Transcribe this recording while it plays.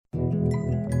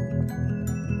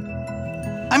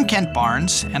I'm Kent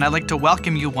Barnes, and I'd like to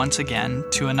welcome you once again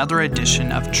to another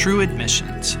edition of True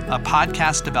Admissions, a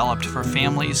podcast developed for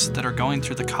families that are going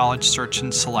through the college search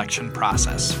and selection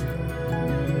process.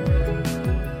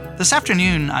 This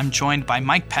afternoon, I'm joined by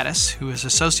Mike Pettis, who is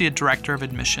Associate Director of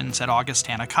Admissions at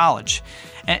Augustana College.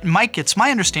 And Mike, it's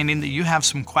my understanding that you have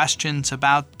some questions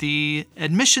about the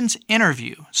admissions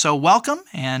interview. So welcome,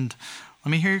 and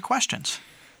let me hear your questions.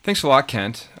 Thanks a lot,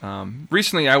 Kent.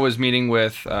 Recently, I was meeting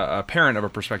with a parent of a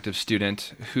prospective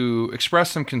student who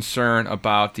expressed some concern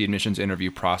about the admissions interview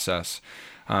process.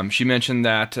 She mentioned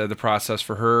that the process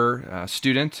for her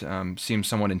student seems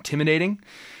somewhat intimidating,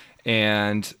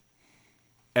 and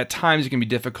at times it can be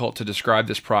difficult to describe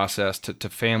this process to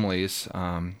families.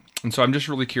 And so I'm just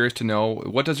really curious to know,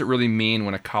 what does it really mean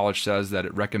when a college says that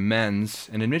it recommends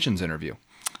an admissions interview?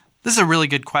 This is a really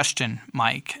good question,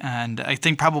 Mike, and I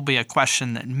think probably a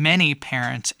question that many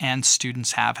parents and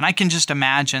students have. And I can just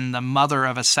imagine the mother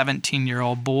of a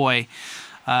 17-year-old boy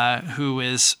who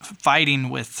is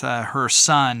fighting with her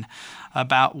son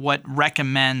about what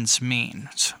recommends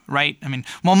means, right? I mean,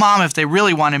 well, Mom, if they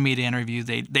really wanted me to interview,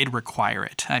 they'd require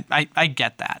it. I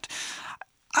get that.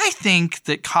 I think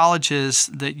that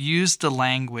colleges that use the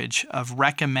language of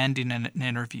recommending an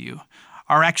interview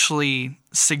are actually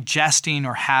suggesting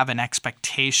or have an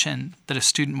expectation that a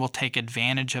student will take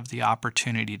advantage of the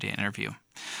opportunity to interview.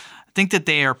 I think that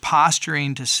they are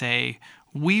posturing to say,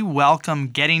 we welcome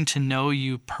getting to know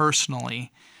you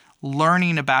personally,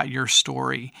 learning about your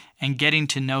story, and getting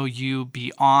to know you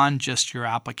beyond just your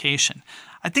application.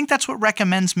 I think that's what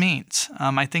recommends means.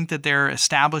 I think that they're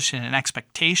establishing an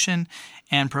expectation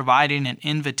and providing an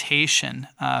invitation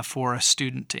for a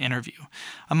student to interview.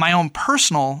 My own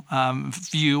personal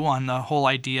view on the whole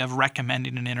idea of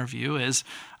recommending an interview is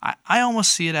I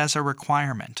almost see it as a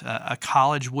requirement. A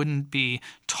college wouldn't be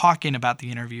talking about the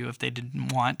interview if they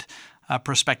didn't want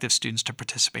prospective students to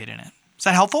participate in it. Is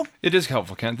that helpful? It is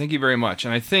helpful, Ken. Thank you very much.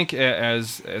 And I think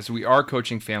as we are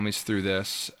coaching families through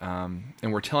this, and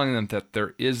we're telling them that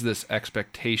there is this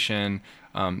expectation,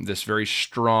 this very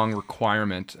strong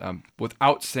requirement,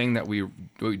 without saying that we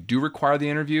do require the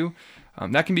interview,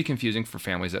 that can be confusing for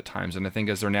families at times. And I think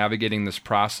as they're navigating this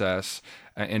process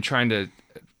and trying to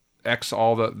X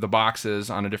all the boxes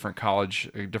on a different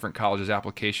college's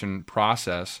application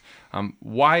process,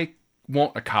 why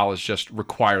won't a college just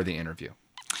require the interview?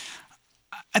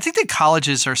 I think that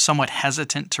colleges are somewhat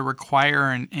hesitant to require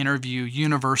an interview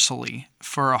universally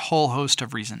for a whole host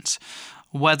of reasons.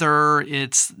 Whether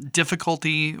it's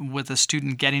difficulty with a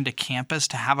student getting to campus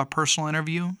to have a personal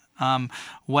interview,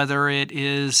 whether it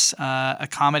is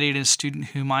accommodating a student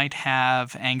who might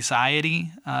have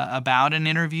anxiety about an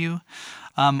interview,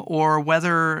 or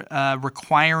whether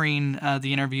requiring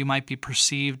the interview might be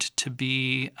perceived to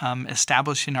be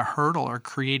establishing a hurdle or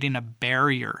creating a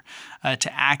barrier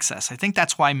to access. I think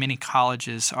that's why many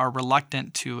colleges are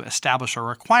reluctant to establish a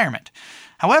requirement.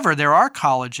 However, there are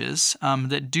colleges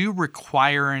that do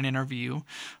require an interview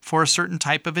for a certain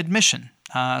type of admission.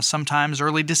 Sometimes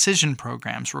early decision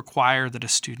programs require that a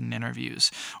student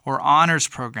interviews, or honors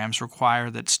programs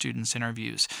require that students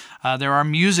interviews. There are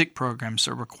music programs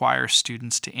that require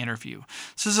students to interview.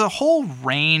 So there's a whole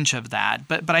range of that,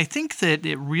 but I think that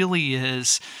it really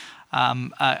is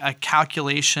a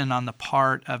calculation on the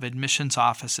part of admissions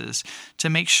offices to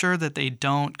make sure that they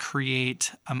don't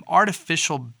create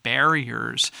artificial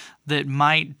barriers that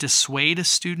might dissuade a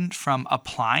student from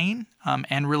applying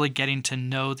and really getting to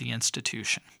know the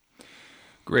institution.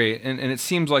 Great. And it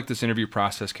seems like this interview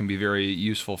process can be very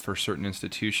useful for certain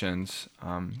institutions.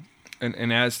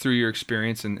 And as through your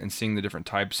experience and seeing the different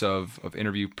types of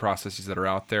interview processes that are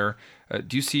out there,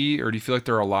 do you see or do you feel like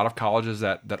there are a lot of colleges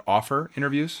that offer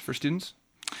interviews for students?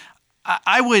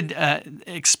 I would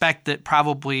expect that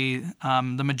probably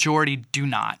the majority do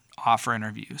not offer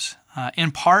interviews,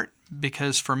 in part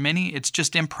because for many it's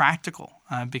just impractical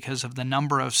because of the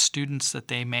number of students that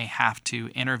they may have to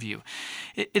interview.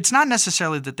 It's not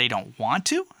necessarily that they don't want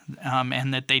to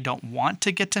and that they don't want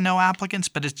to get to know applicants,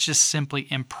 but it's just simply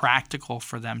impractical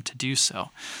for them to do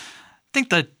so. I think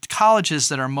the colleges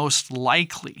that are most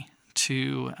likely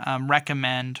to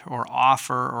recommend or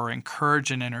offer or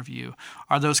encourage an interview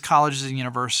are those colleges and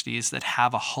universities that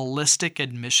have a holistic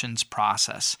admissions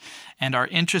process and are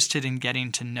interested in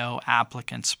getting to know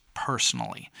applicants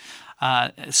personally.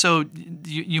 So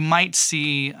you might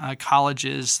see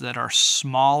colleges that are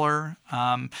smaller,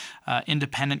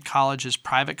 independent colleges,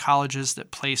 private colleges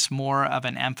that place more of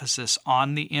an emphasis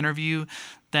on the interview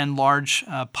than large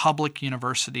public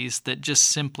universities that just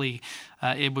simply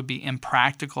it would be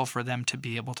impractical for them to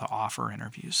be able to offer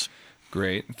interviews.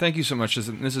 Great. Thank you so much.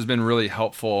 This has been really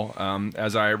helpful.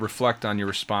 As I reflect on your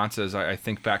responses, I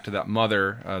think back to that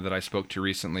mother that I spoke to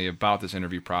recently about this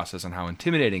interview process and how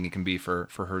intimidating it can be for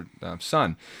her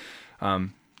son.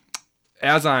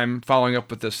 As I'm following up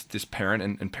with this parent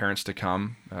and parents to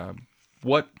come,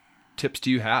 what tips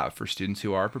do you have for students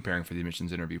who are preparing for the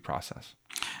admissions interview process?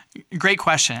 Great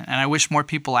question, and I wish more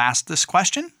people asked this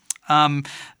question.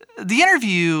 The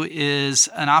interview is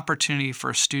an opportunity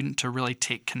for a student to really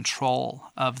take control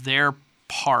of their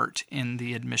part in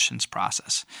the admissions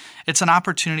process. It's an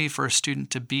opportunity for a student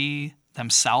to be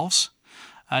themselves,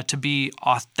 to be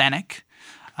authentic,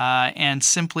 and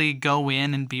simply go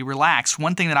in and be relaxed.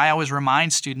 One thing that I always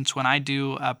remind students when I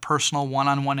do a personal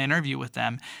one-on-one interview with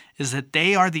them is that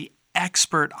they are the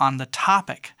expert on the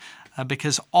topic,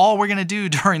 because all we're going to do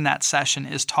during that session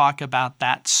is talk about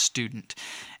that student.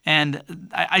 And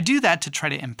I do that to try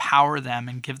to empower them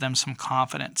and give them some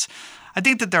confidence. I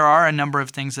think that there are a number of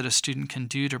things that a student can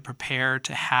do to prepare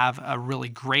to have a really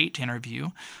great interview.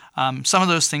 Some of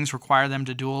those things require them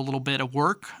to do a little bit of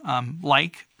work,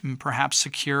 like perhaps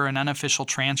secure an unofficial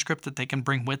transcript that they can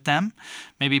bring with them,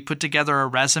 maybe put together a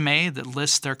resume that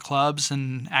lists their clubs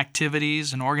and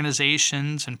activities and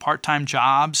organizations and part-time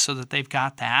jobs so that they've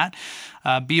got that.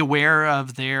 Be aware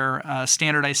of their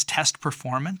standardized test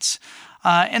performance.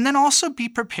 And then also be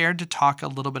prepared to talk a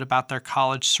little bit about their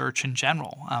college search in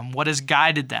general. What has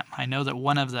guided them? I know that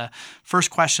one of the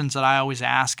first questions that I always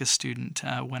ask a student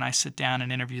when I sit down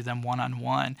and interview them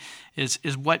one-on-one is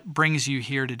what brings you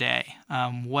here today?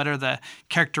 What are the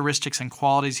characteristics and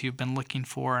qualities you've been looking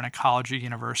for in a college or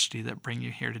university that bring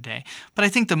you here today? But I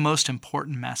think the most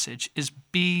important message is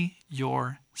be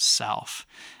yourself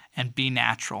and be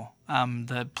natural.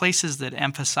 The places that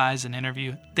emphasize an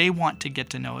interview, they want to get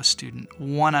to know a student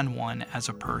one-on-one as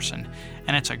a person,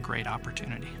 and it's a great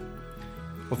opportunity.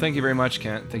 Well, thank you very much,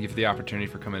 Kent. Thank you for the opportunity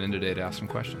for coming in today to ask some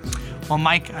questions. Well,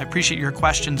 Mike, I appreciate your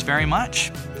questions very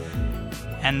much.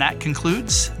 And that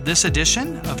concludes this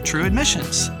edition of True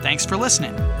Admissions. Thanks for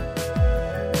listening.